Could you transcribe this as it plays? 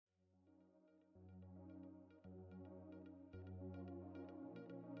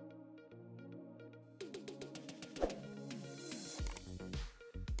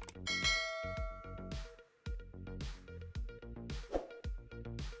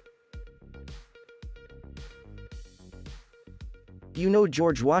You know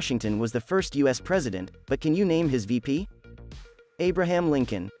George Washington was the first U.S. president, but can you name his VP? Abraham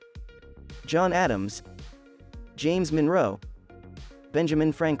Lincoln, John Adams, James Monroe,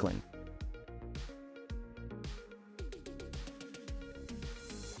 Benjamin Franklin.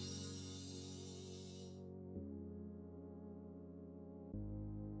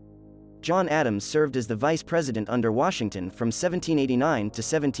 John Adams served as the vice president under Washington from 1789 to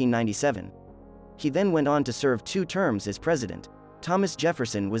 1797. He then went on to serve 2 terms as president. Thomas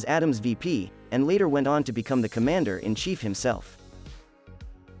Jefferson was Adams' VP, and later went on to become the commander-in-chief himself.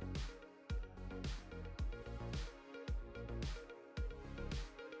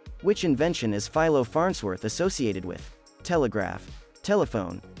 Which invention is Philo Farnsworth associated with? Telegraph,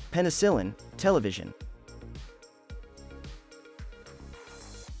 telephone, penicillin, television.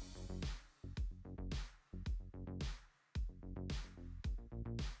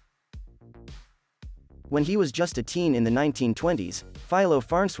 When he was just a teen in the 1920s, Philo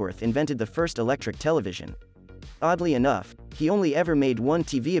Farnsworth invented the first electric television. Oddly enough, he only ever made one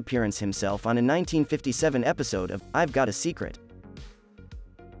TV appearance himself on a 1957 episode of I've Got a Secret.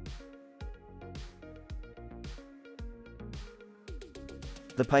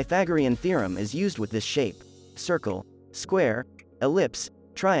 The Pythagorean theorem is used with this shape: circle, square, ellipse,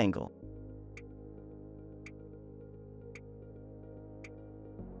 triangle.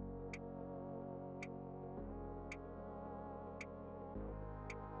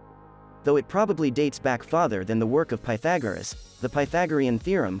 Though it probably dates back farther than the work of Pythagoras, the Pythagorean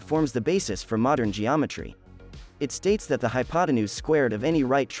theorem forms the basis for modern geometry. It states that the hypotenuse squared of any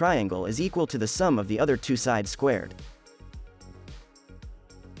right triangle is equal to the sum of the other 2 sides squared.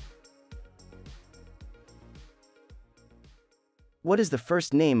 What is the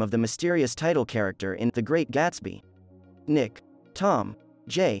first name of the mysterious title character in The Great Gatsby? Nick, Tom,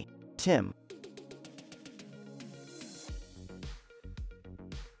 Jay, Tim.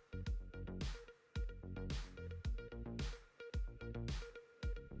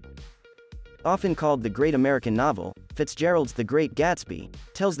 Often called the Great American Novel, Fitzgerald's The Great Gatsby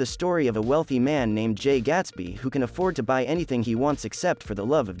tells the story of a wealthy man named Jay Gatsby who can afford to buy anything he wants except for the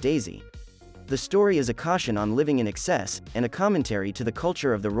love of Daisy. The story is a caution on living in excess, and a commentary to the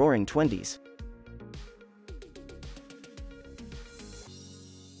culture of the Roaring Twenties.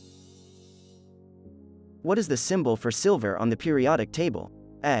 What is the symbol for silver on the periodic table?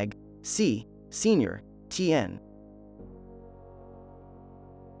 Ag. C. Senior. Tn.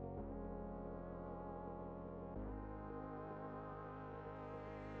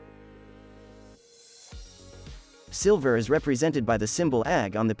 Silver is represented by the symbol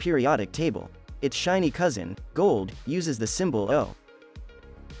Ag on the periodic table. Its shiny cousin, gold, uses the symbol O.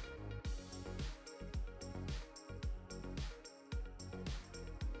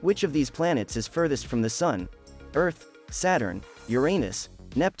 Which of these planets is furthest from the Sun? Earth, Saturn, Uranus,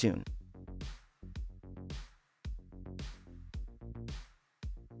 Neptune.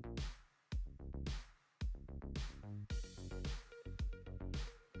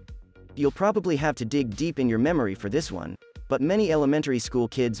 You'll probably have to dig deep in your memory for this one, but many elementary school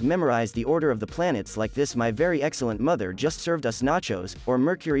kids memorize the order of the planets like this: my very excellent mother just served us nachos, or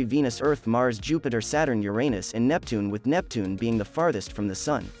Mercury, Venus, Earth, Mars, Jupiter, Saturn, Uranus, and Neptune, with Neptune being the farthest from the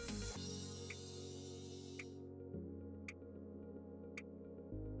Sun.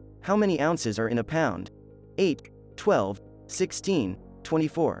 How many ounces are in a pound? 8, 12, 16,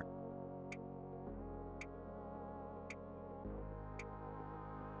 24.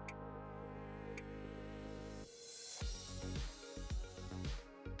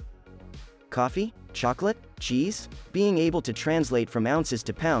 Coffee? Chocolate? Cheese? Being able to translate from ounces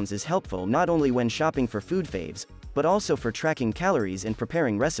to pounds is helpful not only when shopping for food faves, but also for tracking calories and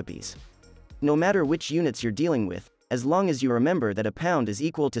preparing recipes. No matter which units you're dealing with, as long as you remember that a pound is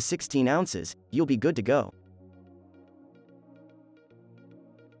equal to 16 ounces, you'll be good to go.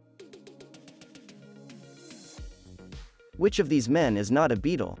 Which of these men is not a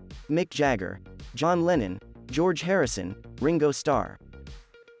Beatle? Mick Jagger, John Lennon, George Harrison, Ringo Starr.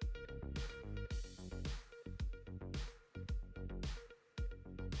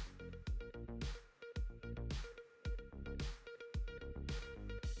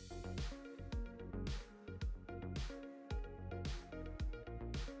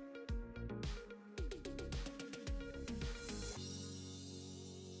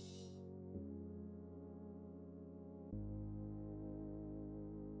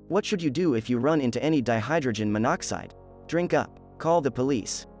 What should you do if you run into any dihydrogen monoxide? Drink up, call the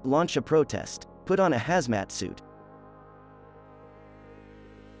police, launch a protest, put on a hazmat suit.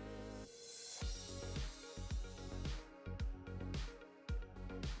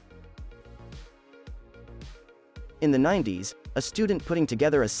 In the 90s, A student putting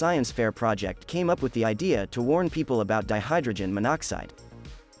together a science fair project came up with the idea to warn people about dihydrogen monoxide.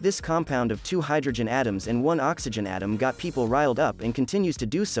 This compound of 2 hydrogen atoms and 1 oxygen atom got people riled up and continues to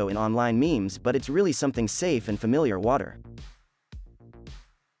do so in online memes, but it's really something safe and familiar: water.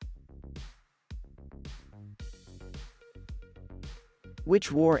 Which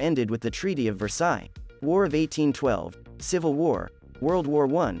war ended with the Treaty of Versailles? War of 1812, Civil War, World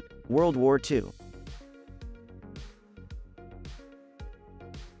War I, World War II.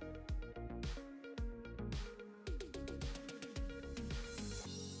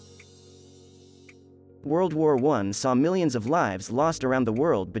 World War I saw millions of lives lost around the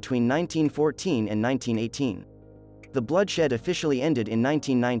world between 1914 and 1918. The bloodshed officially ended in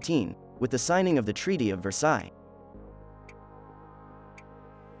 1919, with the signing of the Treaty of Versailles.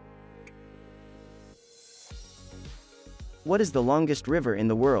 What is the longest river in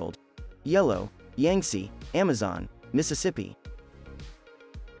the world? Yellow, Yangtze, Amazon, Mississippi.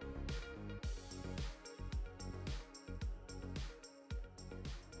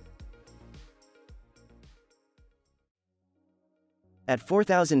 At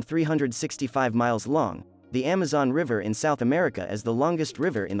 4,365 miles long, the Amazon River in South America is the longest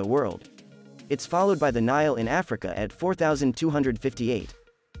river in the world. It's followed by the Nile in Africa at 4,258.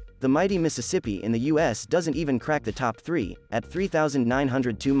 The mighty Mississippi in the US doesn't even crack the top 3, at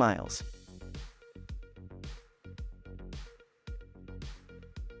 3,902 miles.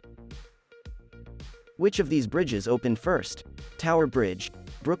 Which of these bridges opened first? Tower Bridge,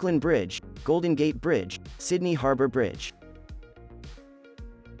 Brooklyn Bridge, Golden Gate Bridge, Sydney Harbor Bridge.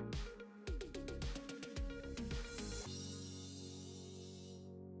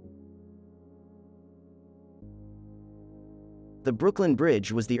 The Brooklyn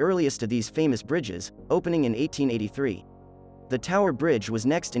Bridge was the earliest of these famous bridges, opening in 1883. The Tower Bridge was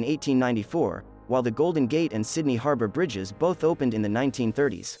next in 1894, while the Golden Gate and Sydney Harbor Bridges both opened in the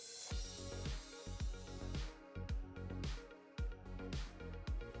 1930s.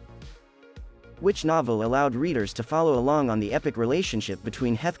 Which novel allowed readers to follow along on the epic relationship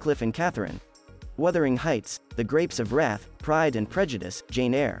between Heathcliff and Catherine? Wuthering Heights, The Grapes of Wrath, Pride and Prejudice,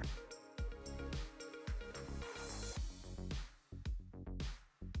 Jane Eyre.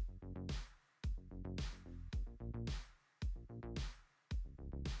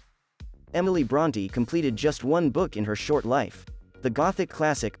 Emily Bronte completed just 1 book in her short life. The Gothic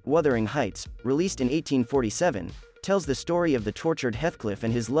classic, Wuthering Heights, released in 1847, tells the story of the tortured Heathcliff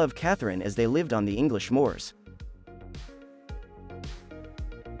and his love Catherine as they lived on the English moors.